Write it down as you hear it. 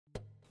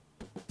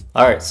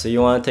Alright, so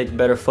you want to take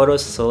better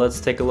photos, so let's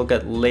take a look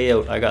at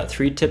layout. I got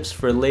 3 tips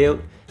for layout,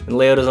 and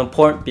layout is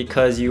important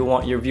because you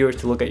want your viewer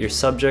to look at your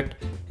subject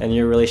and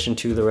your relation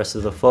to the rest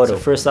of the photo. So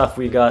first off,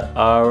 we got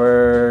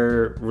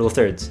our rule of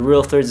thirds. The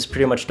rule of thirds is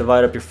pretty much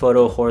divide up your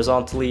photo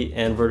horizontally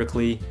and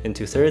vertically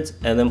into thirds,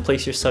 and then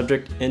place your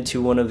subject into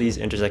one of these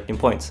intersecting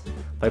points.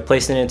 By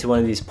placing it into one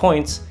of these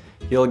points,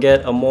 you'll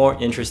get a more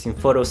interesting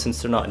photo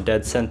since they're not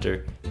dead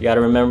center. You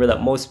gotta remember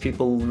that most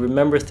people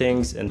remember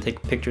things and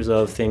take pictures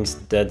of things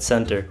dead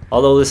center.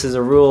 Although this is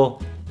a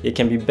rule, it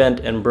can be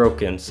bent and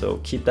broken, so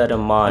keep that in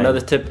mind.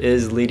 Another tip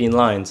is leading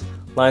lines.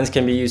 Lines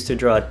can be used to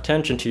draw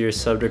attention to your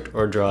subject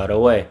or draw it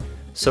away.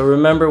 So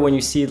remember, when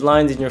you see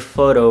lines in your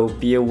photo,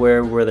 be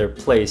aware where they're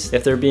placed.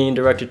 If they're being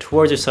directed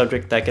towards your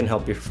subject, that can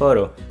help your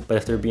photo. But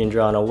if they're being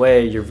drawn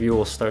away, your viewer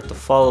will start to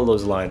follow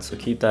those lines, so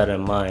keep that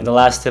in mind. The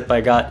last tip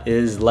I got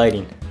is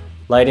lighting.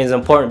 Lighting is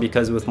important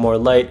because with more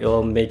light, it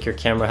will make your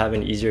camera have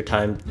an easier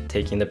time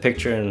taking the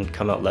picture and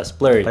come out less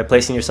blurry. By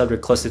placing your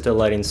subject closer to the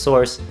lighting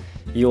source,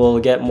 you will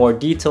get more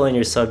detail in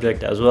your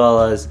subject as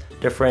well as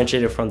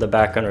differentiate it from the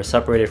background or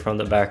separate it from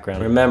the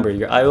background. Remember,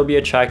 your eye will be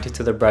attracted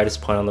to the brightest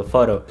point on the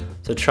photo,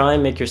 so try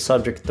and make your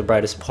subject the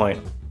brightest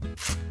point.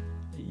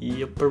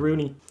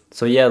 Yipperoonie.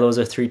 So yeah, those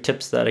are 3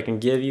 tips that I can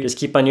give you. Just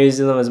keep on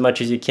using them as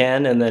much as you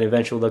can, and then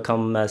eventually they'll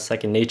come as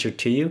second nature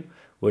to you,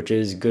 which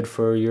is good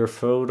for your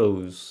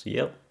photos.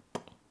 Yep.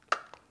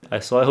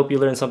 So I hope you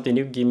learned something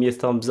new. Give me a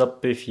thumbs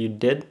up if you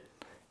did,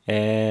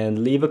 and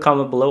leave a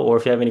comment below, or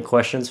if you have any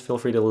questions, feel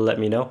free to let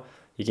me know.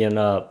 You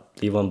can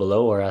leave one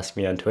below or ask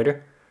me on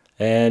Twitter.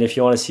 And if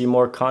you want to see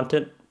more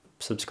content,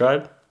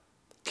 subscribe.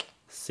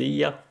 See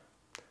ya.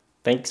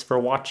 Thanks for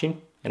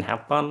watching and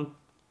have fun.